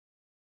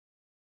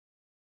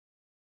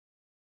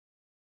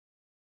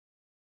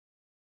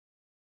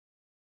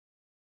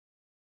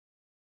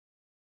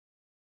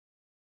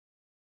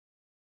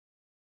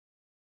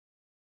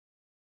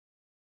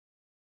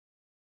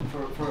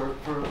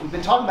we've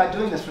been talking about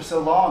doing this for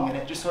so long, and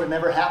it just sort of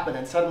never happened.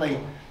 And suddenly,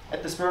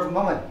 at the spur of the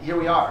moment, here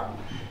we are.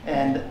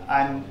 And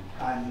I'm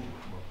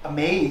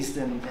amazed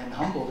and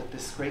humbled at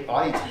this great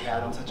audience we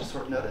had on such a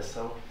short notice.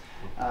 So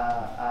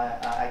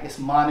I guess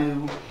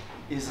MANU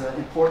is an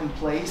important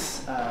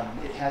place.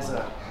 It has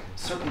a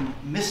certain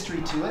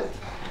mystery to it.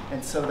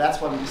 And so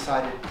that's why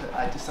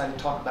I decided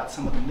to talk about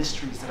some of the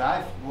mysteries that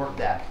I've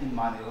worked at in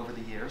MANU over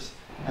the years.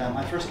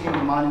 I first came to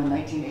MANU in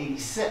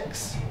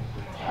 1986.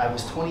 I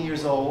was 20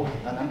 years old,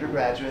 an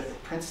undergraduate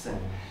at Princeton.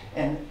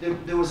 And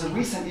there was a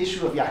recent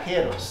issue of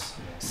Viajeros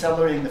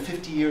celebrating the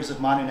 50 years of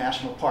MANU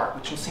National Park,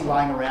 which you'll see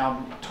lying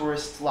around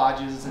tourist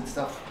lodges and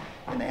stuff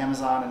in the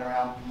Amazon and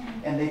around.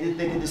 And they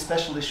did this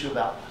special issue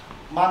about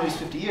MANU's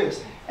 50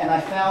 years. And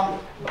I found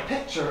a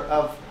picture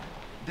of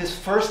this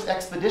first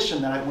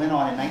expedition that I went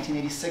on in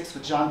 1986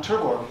 with John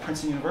Turgor of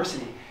Princeton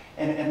University,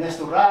 and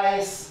Ernesto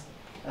Reyes,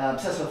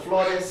 Cesar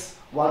Flores,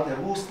 Walter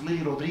Wust,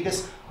 Lily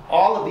Rodriguez.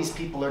 All of these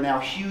people are now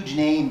huge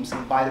names in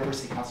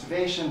biodiversity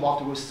conservation.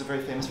 Walter Wust is a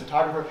very famous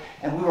photographer,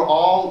 and we were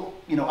all,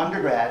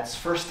 undergrads,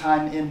 first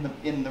time in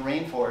the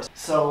rainforest.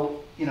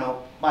 So,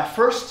 my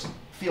first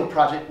field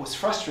project was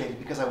frustrated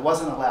because I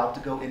wasn't allowed to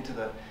go into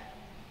the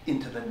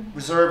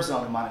reserve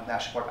zone in MANU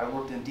National Park. I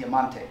worked in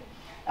Diamante,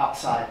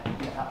 outside.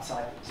 So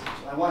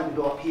I wanted to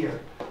go up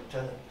here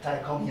to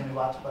Tayacoma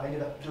Yamiwato, but I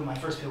ended up doing my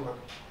first field work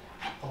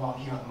along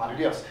here on the Madre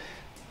Dios.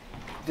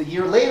 The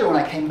year later, when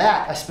I came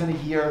back, I spent a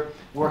year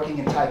working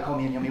in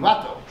Tayacoma and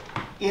Yamiwato,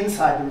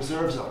 inside the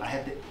reserve zone. I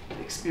had the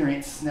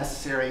experience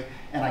necessary,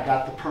 and I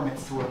got the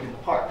permits to work in the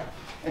park.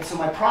 And so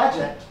my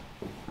project,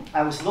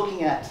 I was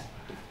looking at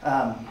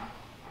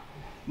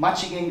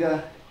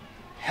Machiginga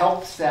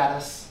health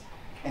status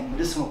and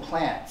medicinal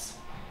plants.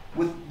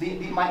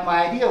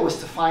 My idea was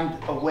to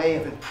find a way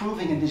of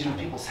improving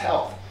indigenous people's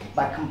health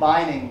by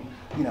combining,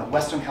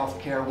 Western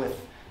healthcare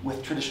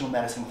with traditional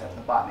medicine, with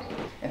ethnobotany.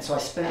 And so I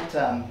spent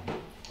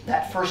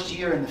that first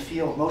year in the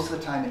field, most of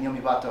the time in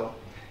Yamiwato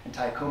and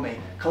Tayacoma,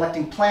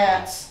 collecting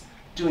plants,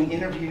 doing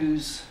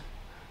interviews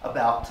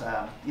about,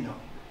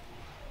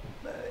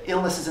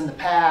 illnesses in the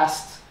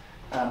past,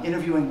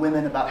 interviewing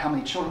women about how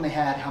many children they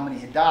had, how many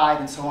had died,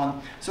 and so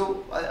on.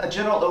 So a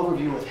general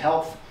overview of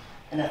health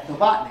and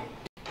ethnobotany.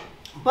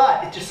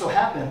 But it just so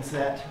happens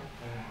that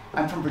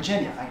I'm from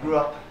Virginia. I grew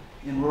up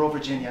in rural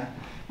Virginia.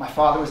 My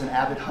father was an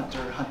avid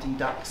hunter, hunting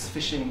ducks,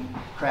 fishing,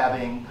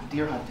 crabbing,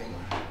 deer hunting.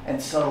 And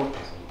so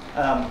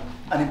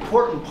an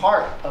important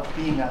part of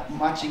being a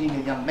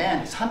Machiginga young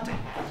man is hunting.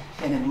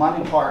 And in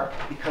MANU Park,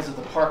 because of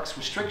the park's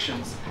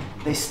restrictions,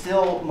 they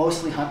still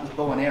mostly hunt with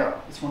bow and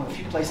arrow. It's one of the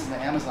few places in the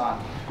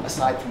Amazon,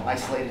 aside from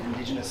isolated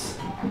indigenous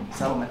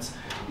settlements,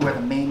 where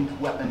the main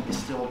weapon is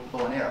still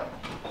bow and arrow.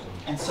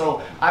 And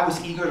so I was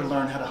eager to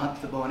learn how to hunt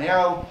with the bow and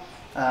arrow.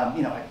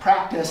 I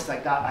practiced,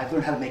 I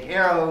learned how to make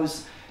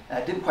arrows. I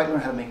didn't quite learn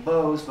how to make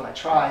bows, but I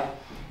tried.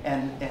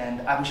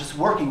 And I was just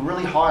working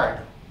really hard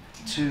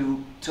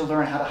to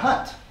learn how to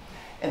hunt.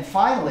 And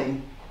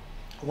finally,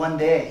 one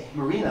day,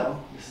 Marino,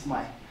 this is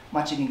my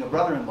Machiginga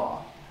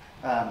brother-in-law,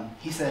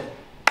 he said,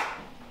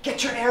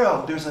 "Get your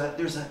arrow. There's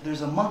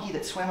a monkey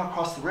that swam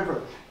across the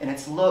river, and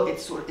it's low.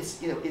 It's a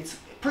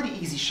pretty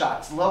easy shot.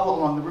 It's low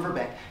along the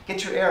riverbank.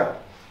 Get your arrow."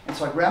 And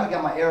so I grabbed and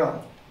got my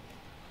arrow,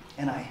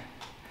 and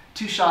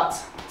 2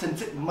 shots, and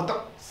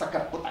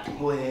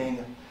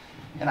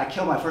I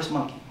killed my first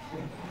monkey.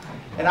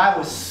 And I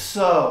was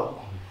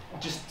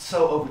just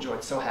so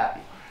overjoyed, so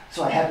happy.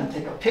 So I had them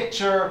take a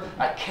picture.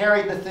 I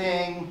carried the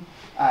thing.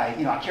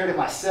 I carried it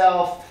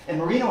myself. And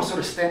Marino was sort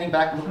of standing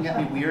back looking at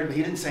me weird, but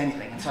he didn't say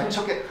anything. And so I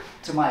took it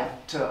to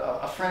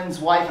a friend's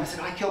wife, and I said,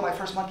 "I killed my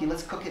first monkey.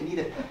 Let's cook it and eat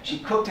it." She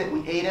cooked it.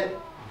 We ate it.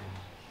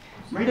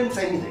 Marino didn't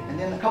say anything. And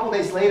then a couple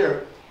days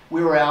later,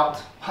 we were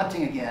out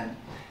hunting again,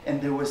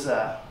 and there was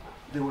a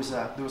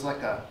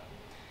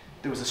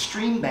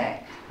stream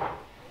bank,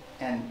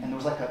 and there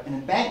was like an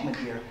embankment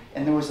here,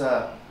 and there was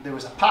a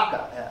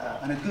paca,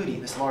 an agouti,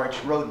 this large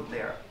rodent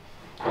there,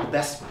 the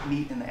best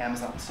meat in the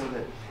Amazon, so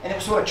good. And it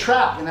was sort of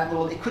trapped in that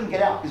little. It couldn't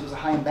get out because it was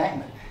a high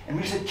embankment. And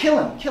we said, "Kill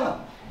him, kill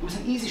him." It was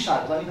an easy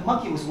shot. I mean, the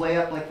monkey was way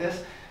up like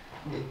this.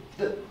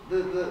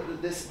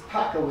 This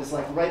paca was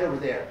like right over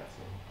there.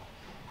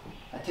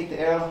 I take the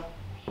arrow.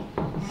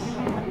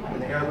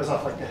 And the arrow goes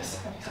off like this.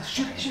 He says,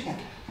 "Shoot again."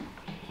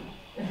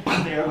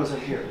 And the arrow goes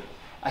over here.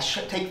 I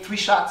take 3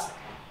 shots,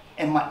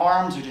 and my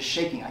arms are just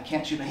shaking. I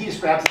can't shoot. And he just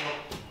grabs it,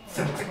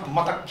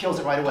 kills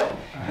it right away.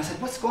 And I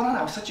said, "What's going on?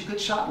 I was such a good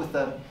shot with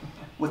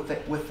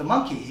the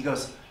monkey." He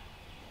goes,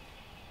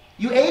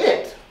 "You ate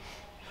it.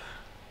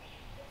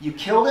 You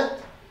killed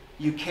it.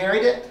 You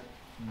carried it.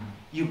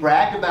 You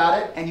bragged about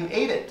it, and you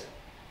ate it."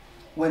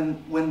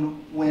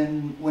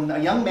 When a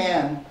young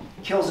man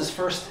kills his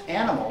first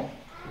animal,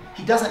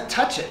 he doesn't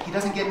touch it. He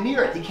doesn't get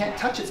near it. He can't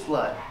touch its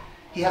blood.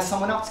 He has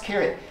someone else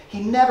carry it.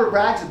 He never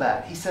brags about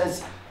it. He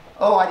says,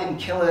 "Oh, I didn't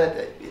kill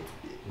it."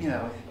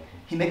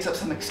 He makes up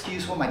some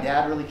excuse. "Well, my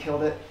dad really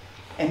killed it."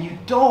 And you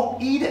don't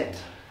eat it,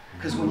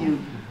 because when you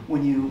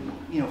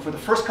for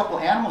the first couple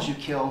animals you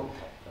kill,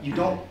 you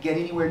don't get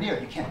anywhere near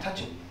it. You can't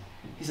touch it.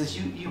 he says,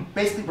 you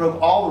basically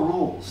broke all the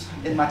rules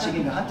in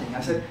Machinga hunting. I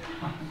said,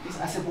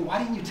 well, why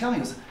didn't you tell me?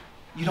 He goes,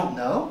 you don't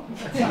know?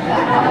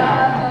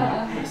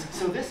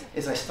 So this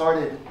is, I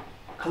started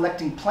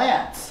collecting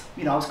plants.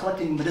 You know, I was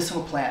collecting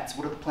medicinal plants.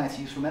 What are the plants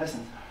used for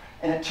medicine?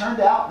 And it turned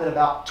out that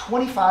about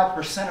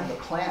 25% of the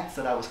plants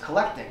that I was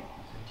collecting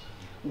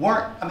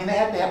weren't, I mean, they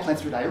had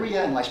plants for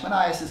diarrhea and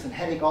leishmaniasis and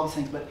headache, all these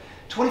things, but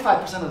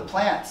 25% of the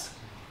plants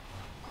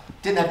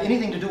didn't have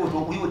anything to do with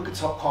what we would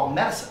call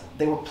medicine.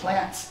 They were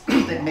plants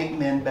that make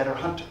men better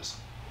hunters.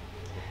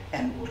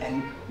 And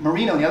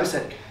Marino and the others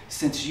said,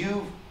 since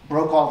you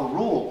broke all the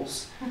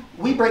rules,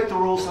 we break the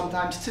rules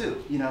sometimes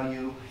too. You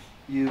know,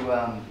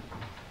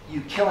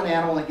 you kill an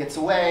animal that gets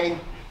away,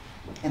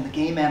 and the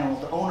game animal,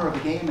 the owner of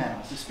the game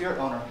animals, the spirit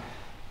owner,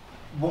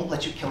 won't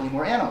let you kill any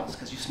more animals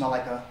because you smell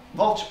like a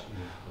vulture.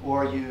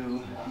 Or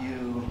you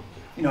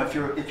know,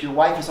 if your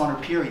wife is on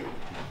her period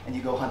and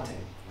you go hunting,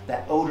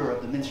 that odor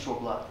of the menstrual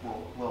blood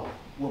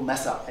will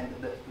mess up, and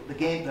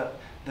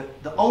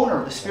the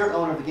owner, the spirit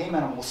owner of the game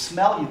animal, will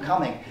smell you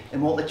coming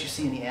and won't let you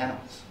see any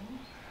animals.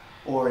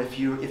 Or if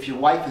your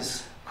wife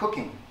is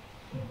cooking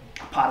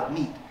a pot of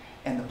meat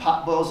and the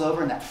pot boils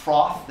over and that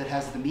froth that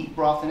has the meat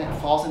broth in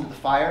it falls into the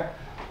fire,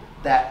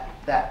 that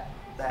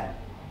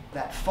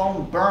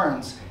foam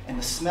burns and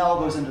the smell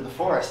goes into the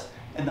forest,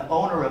 and the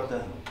owner of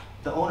the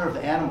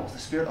animals, the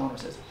spirit owner,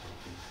 says,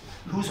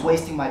 "Who's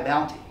wasting my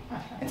bounty?"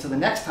 And so the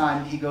next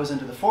time he goes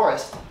into the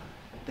forest,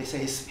 they say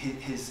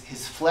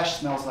his flesh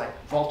smells like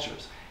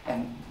vultures,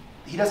 and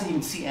he doesn't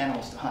even see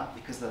animals to hunt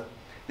because the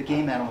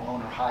game animal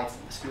owner hides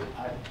them, the spirit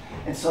hides them.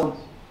 And so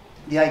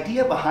the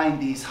idea behind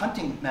these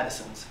hunting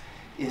medicines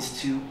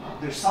is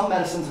there's some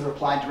medicines that are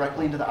applied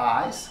directly into the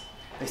eyes.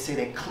 They say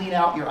they clean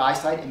out your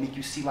eyesight and make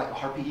you see like a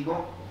harpy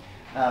eagle.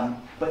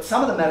 But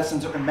some of the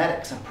medicines are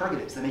emetics and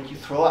purgatives. They make you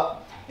throw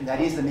up. And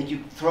that is, they make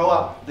you throw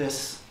up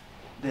this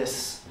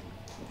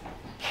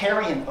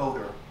carrion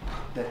odor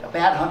that a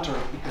bad hunter,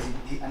 because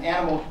an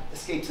animal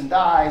escapes and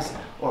dies,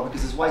 or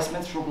because his wife's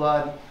menstrual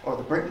blood, or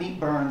the meat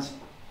burns,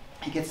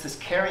 he gets this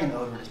carrion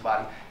odor in his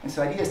body. And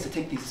so the idea is to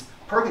take these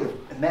purgative,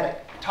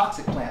 emetic,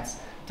 toxic plants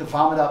to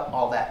vomit up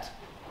all that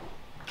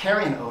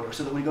carrion odor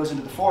so that when he goes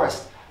into the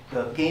forest,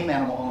 the game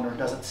animal owner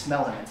doesn't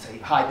smell him and say,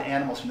 hide the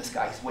animals from this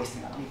guy, he's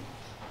wasting on meat.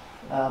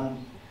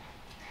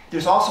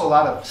 There's also a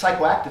lot of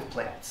psychoactive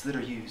plants that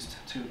are used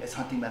as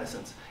hunting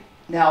medicines.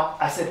 Now,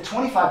 I said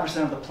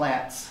 25% of the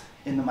plants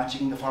in the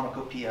Machinga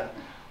pharmacopoeia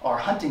are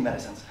hunting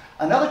medicines.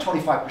 Another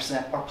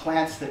 25% are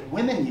plants that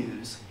women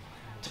use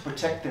to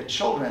protect their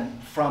children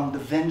from the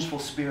vengeful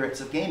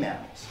spirits of game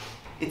animals.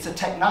 It's a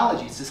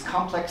technology, it's this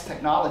complex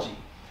technology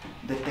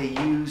that they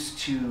use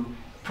to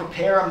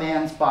prepare a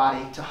man's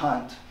body to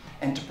hunt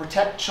and to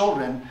protect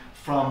children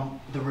from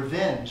the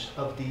revenge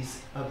of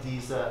these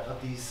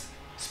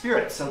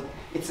spirits. So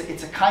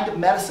it's a kind of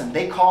medicine.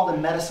 They call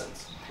them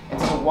medicines. And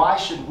so why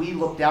should we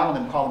look down on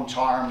them and call them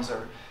charms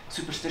or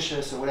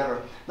superstitious or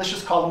whatever? Let's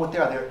just call them what they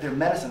are. They're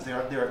medicines.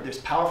 There's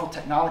powerful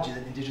technology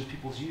that indigenous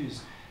peoples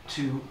use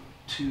to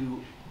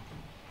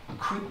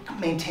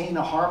maintain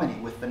a harmony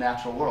with the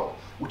natural world,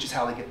 which is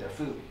how they get their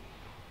food.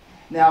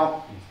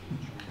 Now,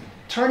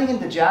 turning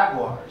into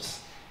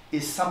jaguars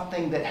is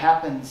something that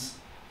happens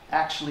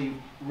actually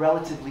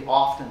relatively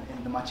often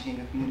in the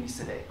Machinga communities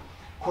today.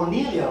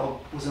 Cornelio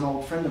was an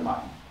old friend of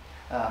mine.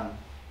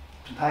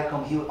 From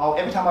Taikoma,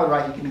 every time I would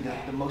write, he'd give me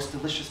the most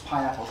delicious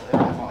pineapples I've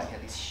ever had in my life. He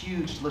had these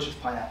huge, delicious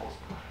pineapples.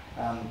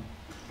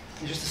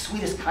 He was just the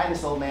sweetest,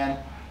 kindest old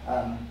man.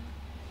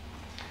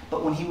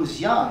 But when he was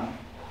young,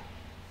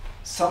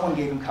 someone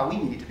gave him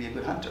kawiniri to be a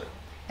good hunter.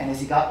 And as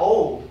he got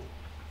old,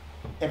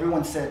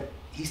 everyone said,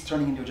 he's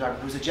turning into a jaguar.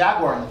 There was a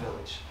jaguar in the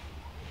village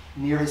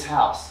near his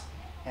house.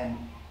 And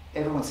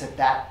everyone said,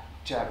 that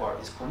jaguar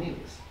is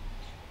Cornelius.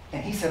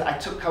 And he said, I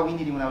took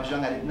kawiniri when I was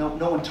young.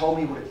 No one told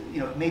me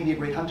it made me a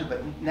great hunter,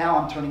 but now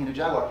I'm turning into a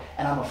jaguar.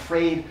 And I'm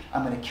afraid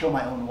I'm going to kill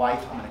my own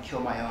wife. I'm going to kill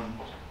my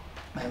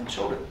own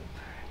children.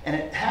 And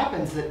it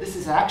happens that this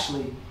is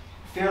actually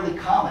fairly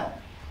common.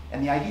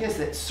 And the idea is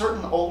that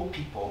certain old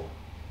people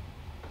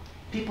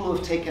who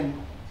have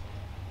taken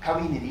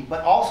kawiniri,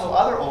 but also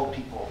other old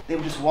people, they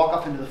would just walk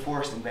off into the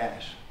forest and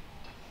vanish.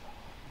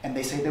 And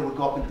they say they would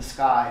go up into the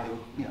sky.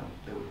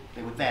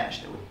 They would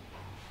vanish.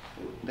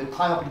 They would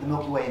climb up into the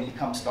Milky Way and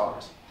become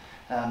stars.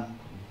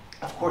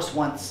 Of course,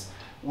 once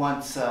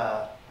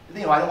I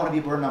don't want to be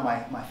a burden on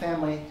my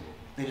family,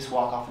 they just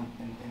walk off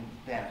and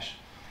vanish.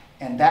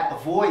 And that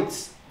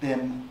avoids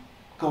them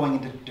going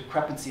into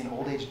decrepency and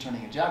old age and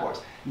turning into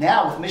jaguars.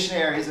 Now, with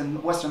missionaries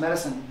and Western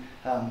medicine,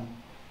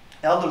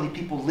 elderly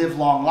people live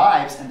long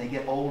lives, and they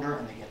get older,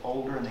 and they get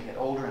older, and they get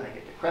older, and they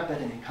get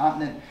decrepit and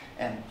incontinent.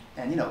 And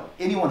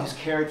anyone who's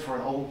cared for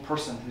an old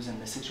person who's in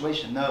this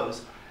situation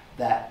knows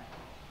that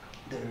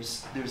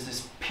there's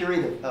this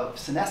period of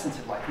senescence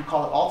in life. We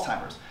call it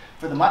Alzheimer's.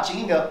 For the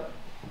Machinga,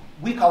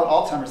 we call it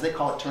Alzheimer's. They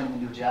call it turning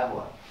into a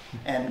jaguar.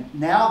 And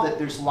now that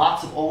there's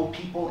lots of old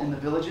people in the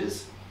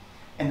villages,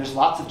 and there's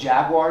lots of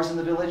jaguars in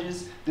the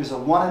villages, there's a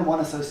one-on-one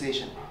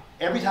association.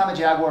 Every time a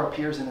jaguar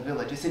appears in a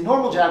village, they say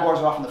normal jaguars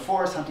are off in the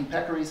forest hunting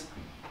peccaries.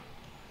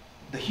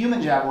 The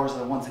human jaguars are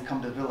the ones that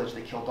come to the village.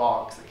 They kill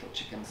dogs, they kill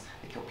chickens,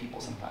 they kill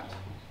people sometimes.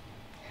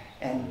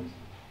 And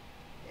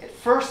at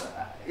first,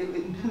 it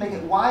didn't make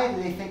it. Why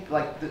do they think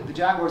like the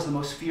jaguar is the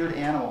most feared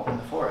animal in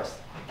the forest?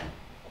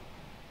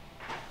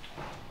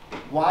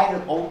 Why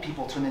do old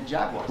people turn into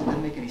jaguars? It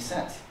didn't make any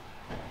sense.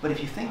 But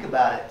if you think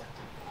about it,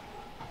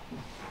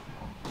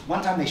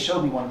 one time they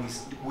showed me one of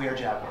these were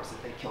jaguars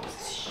that they killed. It's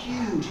this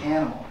huge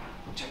animal,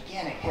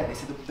 gigantic head. They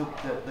said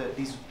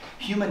these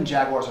human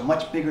jaguars are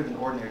much bigger than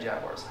ordinary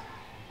jaguars.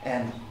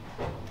 And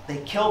they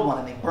killed one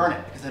and they burn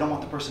it because they don't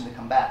want the person to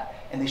come back.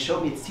 And they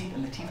showed me its teeth,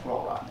 and the teeth were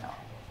all rotten out.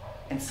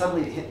 And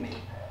suddenly it hit me.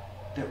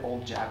 They're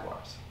old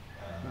jaguars.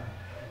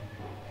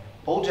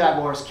 Old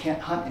jaguars can't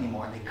hunt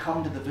anymore, and they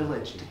come to the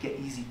village to get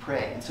easy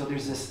prey. And so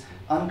there's this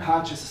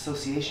unconscious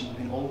association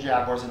between old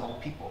jaguars and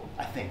old people,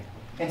 I think.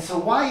 And so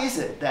why is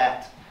it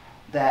that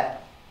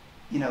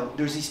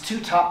there's these two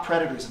top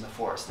predators in the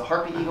forest, the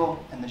harpy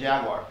eagle and the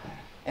jaguar?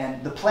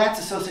 And the plants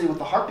associated with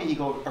the harpy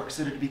eagle are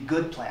considered to be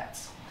good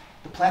plants.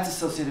 The plants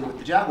associated with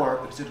the jaguar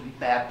are considered to be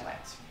bad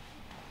plants.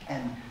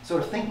 And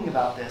sort of thinking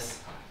about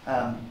this,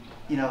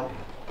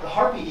 the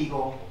harpy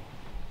eagle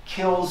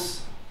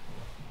kills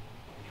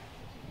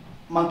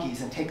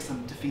monkeys and takes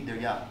them to feed their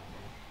young.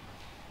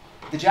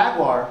 The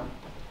jaguar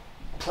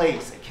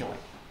plays at killing.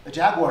 The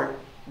jaguar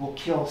will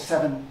kill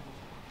 7,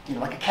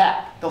 like a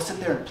cat. They'll sit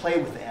there and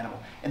play with the animal,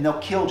 and they'll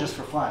kill just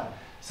for fun.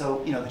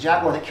 So, the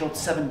jaguar that killed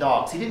 7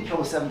 dogs, he didn't kill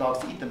the 7 dogs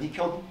to eat them. He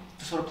killed them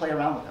to sort of play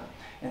around with them.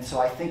 And so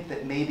I think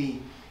that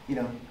maybe,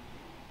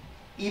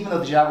 even though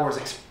the jaguar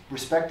is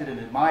respected and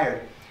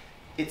admired,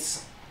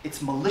 its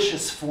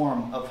malicious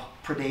form of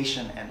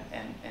predation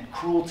and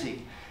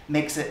cruelty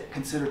makes it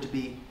considered to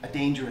be a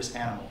dangerous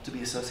animal to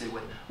be associated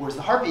with. Whereas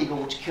the harpy eagle,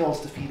 which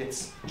kills to feed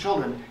its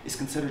children, is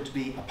considered to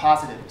be a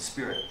positive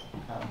spirit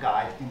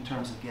guide in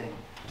terms of getting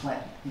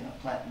plant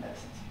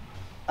medicines.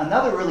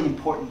 Another really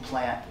important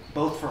plant,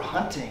 both for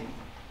hunting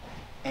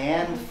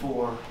and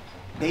for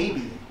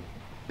bathing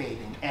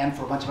and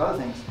for a bunch of other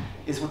things,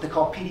 is what they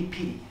call piri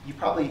piri. You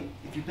probably,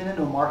 if you've been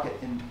into a market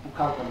in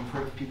Bukalka, you've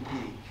heard of piri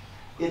piri.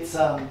 It's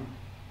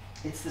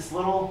this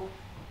little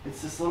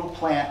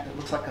plant that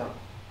looks like a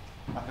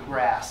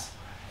grass.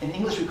 In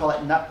English, we call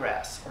it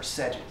nutgrass or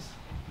sedges.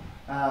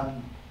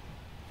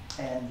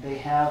 And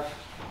they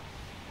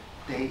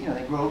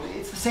grow.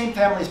 It's the same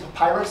family as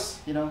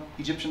papyrus.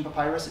 Egyptian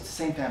papyrus. It's the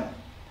same family.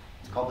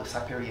 It's called the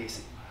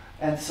Saperiaceae.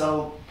 And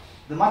so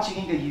the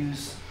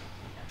Machiginga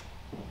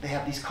they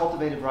have these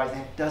cultivated varieties. They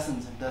have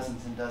dozens and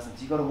dozens and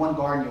dozens. You go to one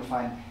garden, you'll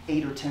find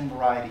 8 or 10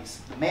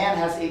 varieties. The man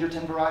has 8 or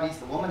 10 varieties.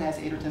 The woman has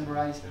 8 or 10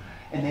 varieties.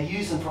 And they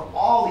use them for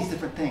all these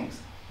different things.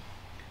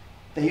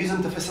 They use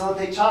them to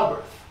facilitate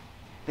childbirth.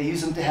 They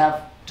use them to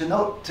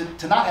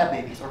not have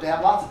babies or to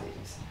have lots of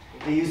babies.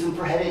 They use them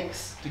for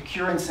headaches, to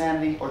cure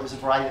insanity, or there's a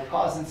variety that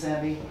cause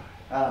insanity.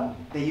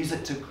 They use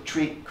it to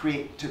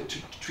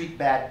treat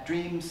bad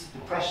dreams,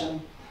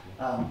 depression,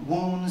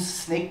 wounds,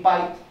 snake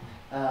bite,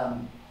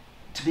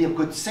 to be a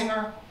good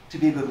singer, to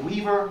be a good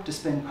weaver, to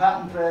spin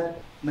cotton thread.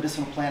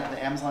 Medicinal plant of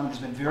the Amazon. There's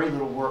been very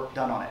little work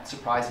done on it,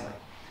 surprisingly.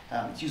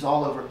 It's used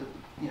all over,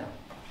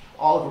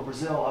 all over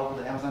Brazil, all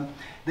over the Amazon.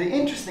 The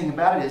interesting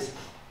about it is,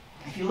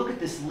 if you look at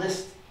this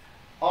list,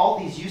 all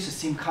these uses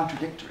seem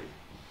contradictory.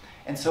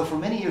 And so for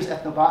many years,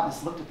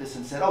 ethnobotanists looked at this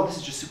and said, oh, this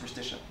is just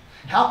superstition.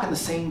 How can the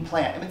same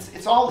plant,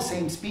 it's all the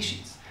same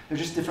species. They're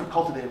just different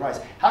cultivated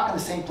varieties. How can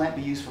the same plant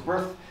be used for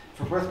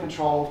birth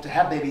control, to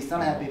have babies,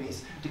 not have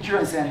babies, to cure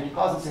insanity, to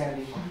cause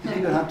insanity, to be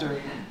a good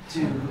hunter,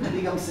 to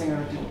become a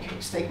singer, to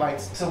cure snake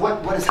bites? So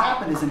what has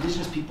happened is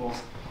indigenous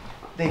peoples,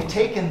 they've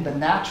taken the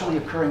naturally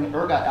occurring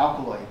ergot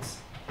alkaloids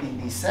in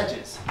these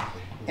sedges,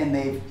 and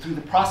through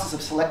the process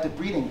of selective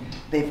breeding,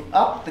 they've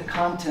upped the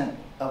content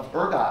of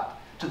ergot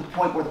to the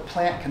point where the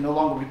plant can no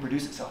longer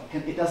reproduce itself.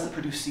 It doesn't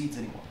produce seeds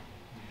anymore.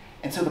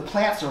 And so the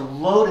plants are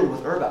loaded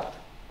with ergot.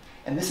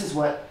 And this is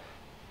what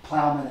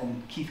Plowman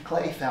and Keith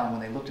Clay found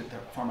when they looked at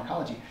their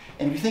pharmacology.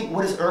 And if you think,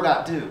 what does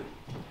ergot do?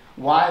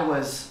 Why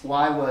was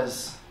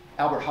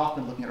Albert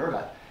Hoffman looking at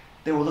ergot?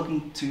 They were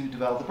looking to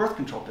develop the birth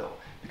control pill,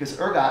 because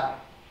ergot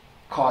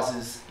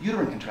causes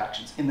uterine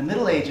contractions. In the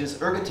Middle Ages,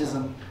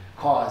 ergotism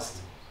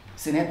caused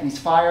St. Anthony's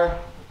fire,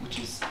 which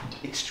is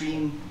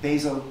extreme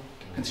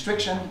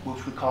vasoconstriction,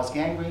 which would cause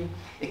gangrene.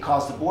 It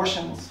caused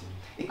abortions.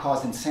 It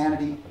caused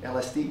insanity,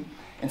 LSD.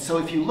 And so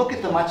if you look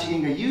at the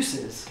Machiginga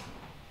uses,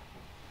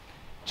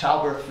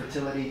 childbirth,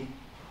 fertility,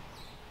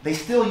 they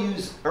still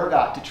use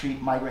ergot to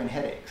treat migraine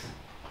headaches.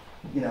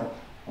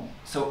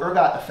 So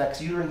ergot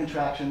affects uterine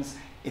contractions.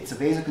 It's a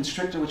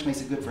vasoconstrictor, which makes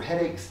it good for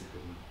headaches.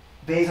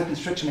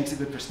 Vasoconstriction makes it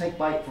good for snake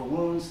bite, for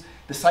wounds.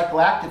 The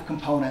psychoactive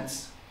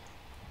components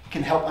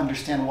can help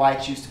understand why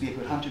it's used to be a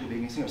good hunter, to be a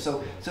good singer.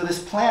 So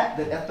this plant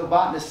that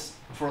ethnobotanists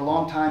for a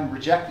long time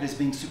rejected as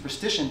being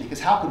superstition, because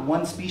how could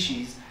one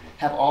species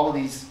have all of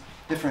these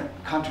different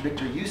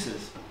contradictory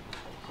uses?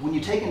 When you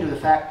take into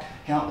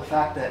account the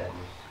fact that,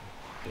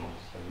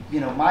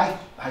 my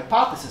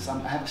hypothesis, I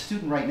have a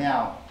student right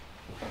now,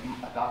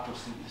 a doctoral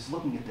student, who's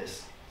looking at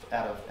this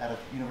out of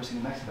University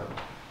of New Mexico,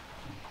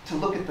 to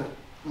look at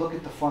look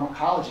at the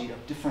pharmacology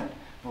of different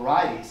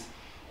varieties.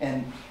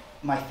 And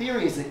my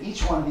theory is that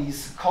each one of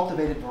these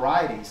cultivated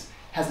varieties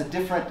has a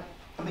different,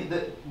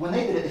 when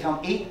they did it, they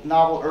found 8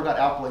 novel ergot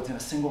alkaloids in a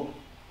single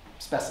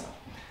specimen.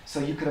 So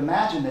you could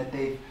imagine that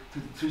they,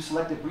 through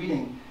selective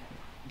breeding,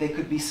 they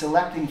could be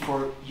selecting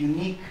for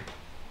unique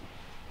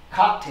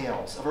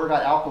cocktails of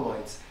ergot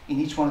alkaloids in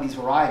each one of these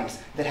varieties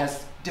that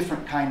has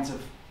different kinds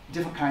of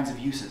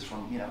uses,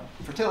 from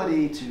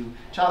fertility to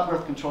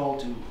childbirth control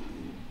to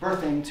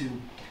birthing to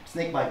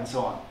snakebite and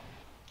so on.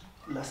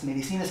 Las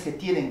medicinas que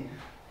tienen,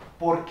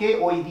 ¿por qué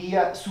hoy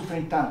día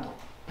sufren tanto?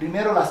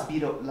 Primero las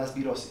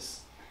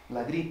virosis,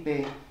 la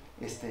gripe,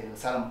 el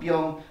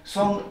sarampión,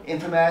 son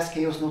enfermedades que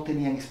ellos no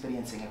tenían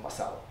experiencia en el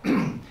pasado.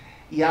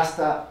 Y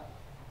hasta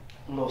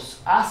las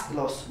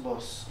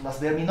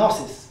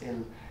verminoses,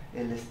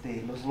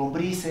 los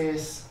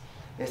lombrices,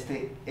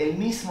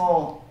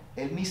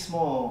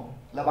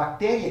 la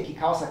bacteria que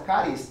causa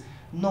caries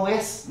no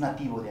es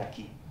nativo de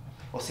aquí.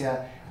 O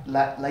sea,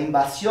 la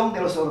invasión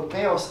de los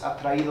europeos ha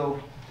traído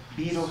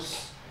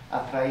virus,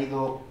 ha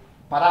traído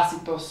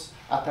parásitos,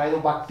 ha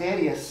traído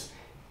bacterias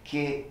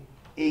que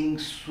en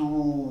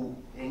su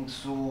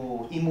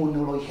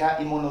inmunología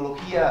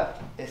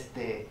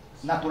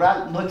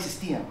natural no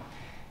existían.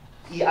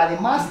 Y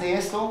además de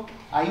esto,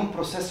 hay un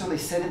proceso de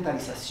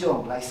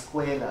sedentarización, la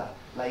escuela,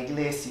 la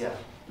iglesia,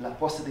 la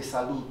posta de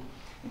salud.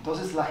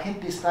 Entonces la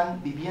gente está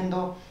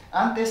viviendo,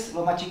 antes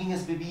los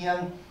machiquines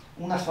vivían,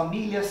 unas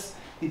familias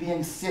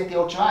vivían 7,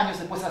 8 años,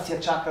 después hacia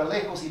chacra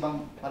lejos,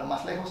 iban para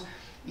más lejos,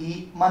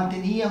 y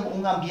mantenían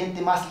un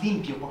ambiente más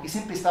limpio, porque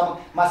siempre estaban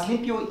más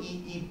limpio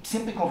y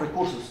siempre con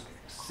recursos.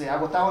 Se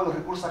agotaban los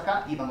recursos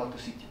acá, iban a otro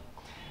sitio.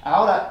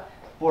 Ahora,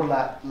 por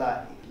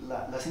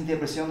las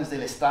intervenciones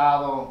del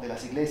Estado, de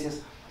las iglesias,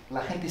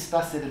 la gente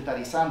está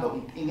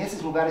sedentarizando. En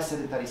esos lugares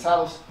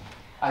sedentarizados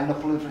hay una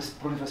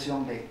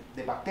proliferación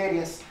de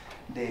bacterias,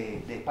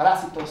 de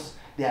parásitos,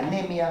 de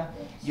anemia.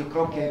 Yo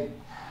creo que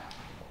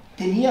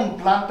tenían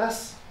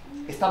plantas,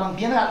 estaban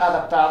bien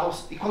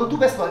adaptados, y cuando tú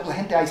ves la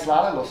gente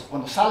aislada,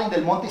 cuando salen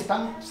del monte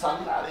están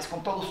saludables,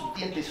 con todos sus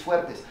dientes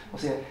fuertes. O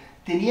sea,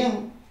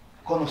 tenían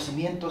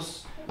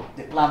conocimientos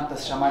de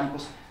plantas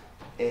chamánicos,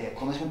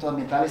 conocimientos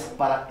ambientales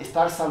para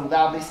estar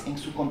saludables en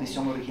su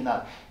condición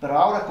original. Pero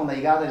ahora, con la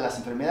llegada de las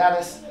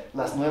enfermedades,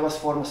 las nuevas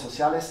formas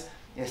sociales,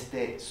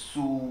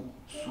 su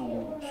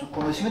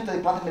conocimiento de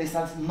plantas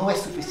medicinales no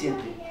es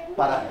suficiente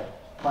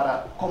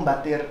para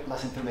combatir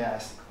las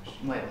enfermedades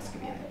nuevas que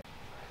vienen.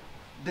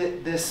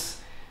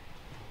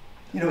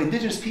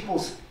 Indigenous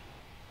peoples,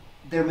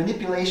 their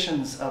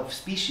manipulations of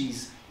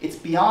species, it's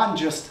beyond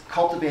just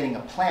cultivating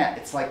a plant.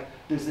 It's like,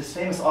 there's this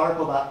famous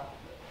article about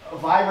a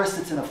virus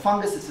that's in a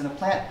fungus, that's in a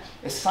plant.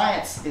 As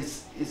science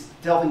is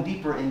delving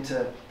deeper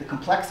into the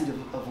complexity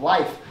of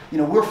life,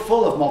 we're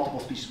full of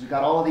multiple species. We've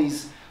got all of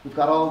these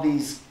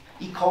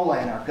E.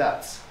 coli in our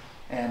guts.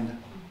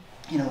 And,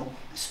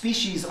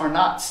 species are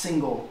not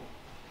single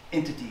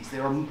entities.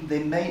 They're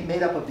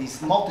made up of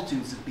these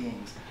multitudes of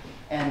beings.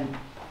 And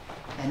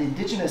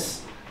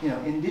indigenous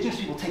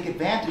people take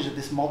advantage of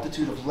this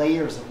multitude of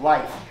layers of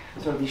life,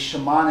 sort of these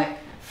shamanic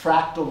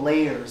fractal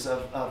layers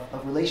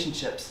of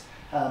relationships,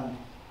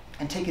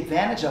 and take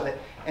advantage of it.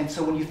 And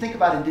so when you think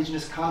about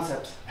indigenous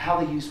concepts, how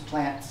they use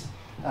plants,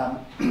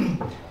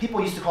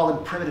 people used to call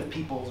them primitive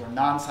peoples or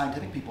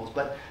non-scientific peoples,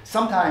 but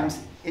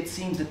sometimes it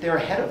seems that they're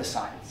ahead of the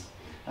science.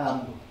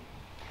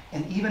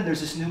 And even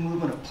there's this new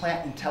movement of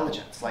plant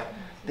intelligence. Like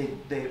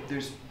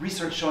there's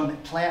research showing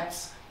that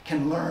plants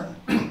can learn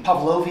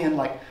Pavlovian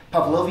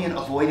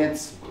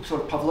avoidance,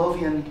 sort of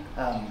Pavlovian,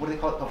 what do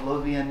they call it?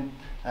 Pavlovian,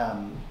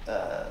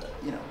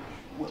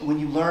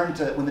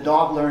 when the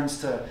dog learns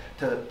to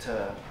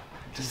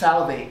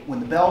salivate when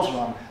the bells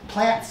rung,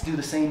 plants do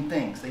the same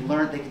things. They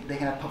learn, they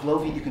can have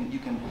Pavlovian,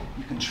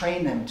 you can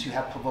train them to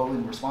have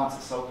Pavlovian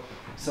responses. So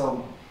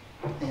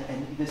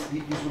these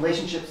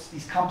relationships,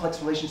 these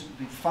complex relationships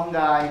between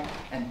fungi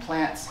and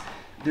plants,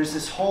 there's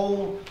this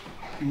whole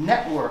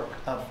network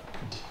of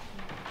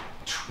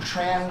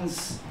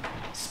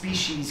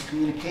trans-species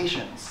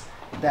communications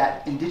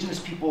that indigenous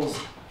peoples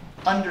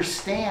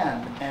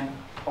understand and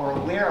are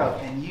aware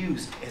of and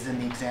use, as in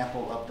the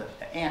example of the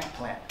ant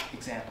plant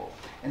example.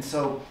 And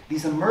so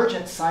these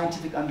emergent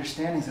scientific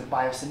understandings of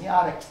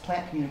biosemiotics,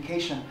 plant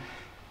communication,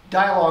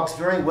 dialogues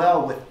very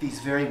well with these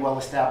very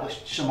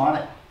well-established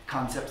shamanic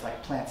concepts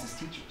like plants as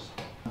teachers.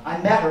 I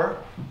met her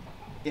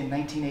in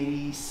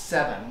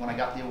 1987 when I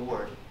got the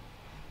award.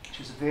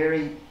 She was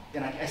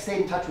and I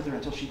stayed in touch with her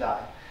until she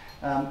died.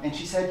 And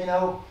she said,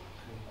 I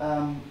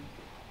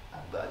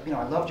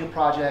loved your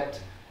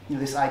project,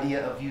 this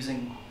idea of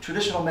using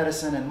traditional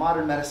medicine and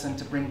modern medicine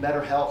to bring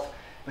better health.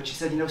 But she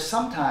said,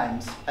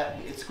 sometimes,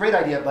 it's a great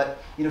idea, but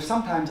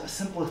sometimes a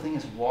simpler thing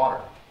as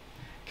water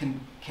can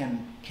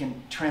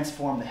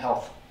transform the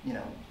health.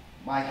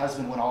 My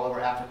husband went all over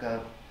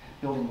Africa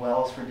building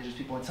wells for indigenous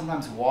people, and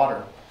sometimes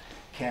water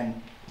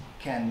can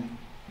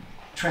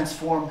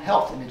transform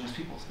health in indigenous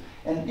peoples.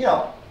 And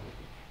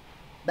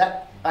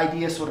that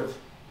idea sort of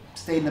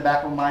stayed in the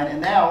back of my mind,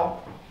 and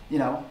now,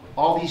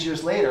 all these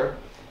years later,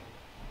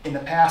 in the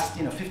past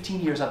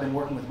 15 years, I've been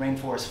working with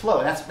Rainforest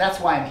Flow. That's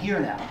why I'm here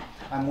now.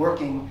 I'm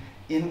working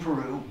in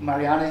Peru.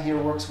 Mariana here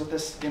works with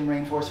us in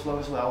Rainforest Flow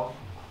as well.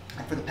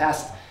 And for the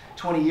past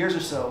 20 years or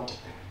so,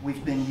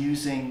 we've been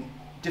using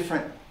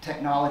different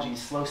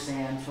technologies, slow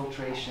sand,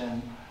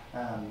 filtration,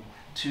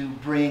 to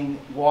bring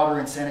water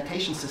and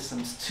sanitation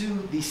systems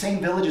to the same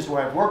villages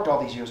where I've worked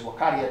all these years,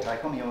 Wakaria,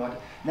 Taicomio,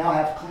 now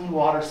have clean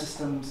water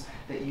systems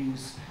that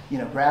use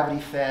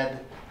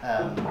gravity-fed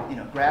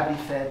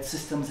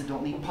systems that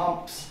don't need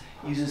pumps,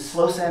 uses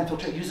slow sand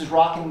filtration, uses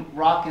rock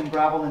and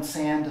gravel and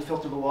sand to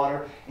filter the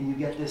water, and you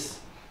get this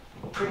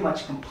pretty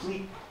much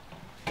complete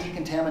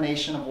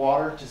decontamination of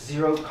water, just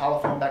zero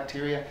coliform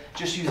bacteria,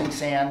 just using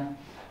sand.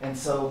 And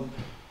so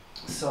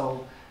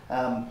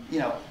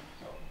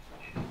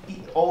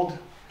old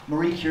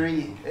Marie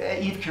Curie,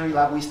 Eve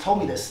Curie-Labouy's told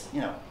me this,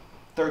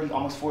 30,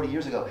 almost 40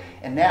 years ago.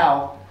 And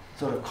now,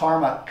 sort of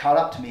karma caught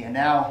up to me, and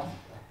now,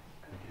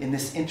 in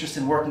this interest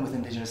in working with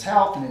indigenous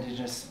health and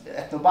indigenous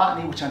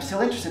ethnobotany, which I'm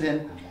still interested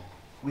in,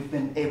 we've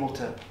been able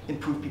to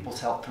improve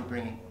people's health through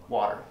bringing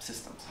water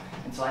systems.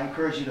 And so I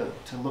encourage you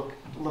to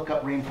look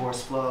up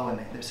Rainforest Flow, and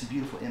there's some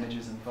beautiful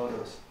images and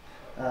photos.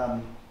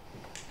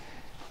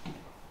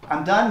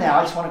 I'm done now.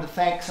 I just wanted to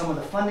thank some of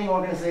the funding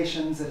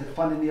organizations that have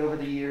funded me over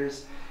the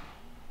years.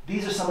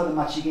 These are some of the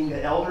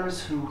Machiginga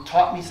elders who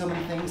taught me so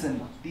many things, and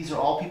these are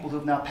all people who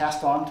have now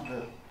passed on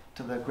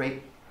to the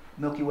great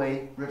Milky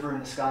Way river in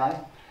the sky.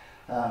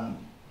 And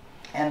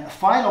a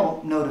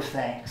final note of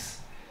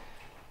thanks.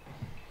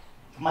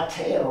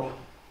 Matteo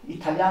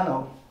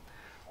Italiano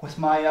was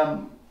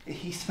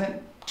he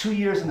spent 2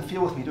 years in the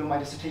field with me doing my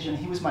dissertation.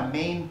 He was my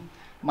main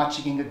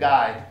Machiginga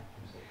guide.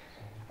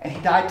 And he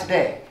died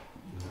today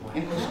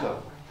in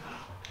Cusco.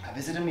 I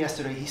visited him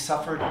yesterday. He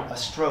suffered a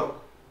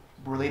stroke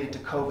related to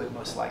COVID,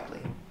 most likely.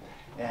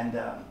 And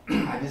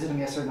I visited him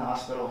yesterday in the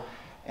hospital,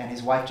 and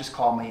his wife just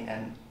called me,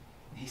 and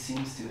he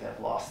seems to have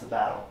lost the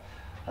battle.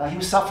 He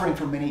was suffering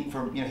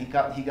he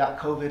got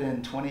COVID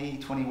in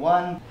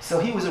 2021. So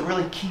he was a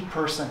really key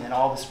person in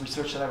all this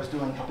research that I was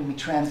doing, helping me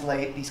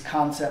translate these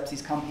concepts. He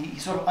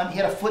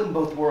had a foot in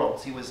both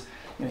worlds. He was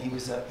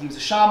a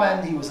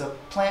shaman, he was a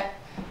plant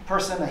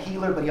person, a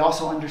healer, but he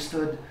also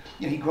understood,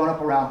 he'd grown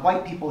up around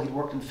white people, he'd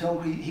worked in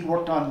film, he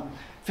worked on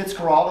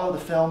Fitzcarraldo, the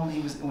film,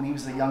 when he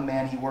was a young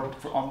man, he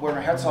worked on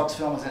Werner Herzog's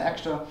film as an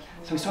extra,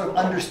 so he sort of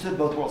understood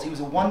both worlds. He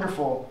was a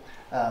wonderful,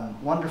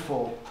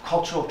 wonderful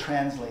cultural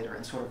translator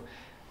and sort of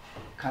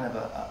kind of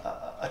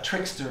a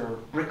trickster,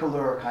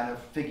 bricoleur kind of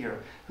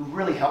figure who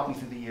really helped me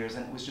through the years,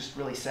 and it was just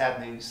really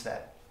sad news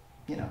that,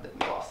 that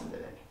we lost him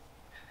today.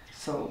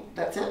 So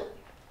that's it.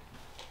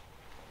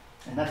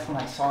 And that's when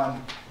I saw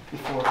him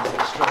before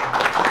his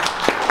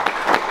stroke.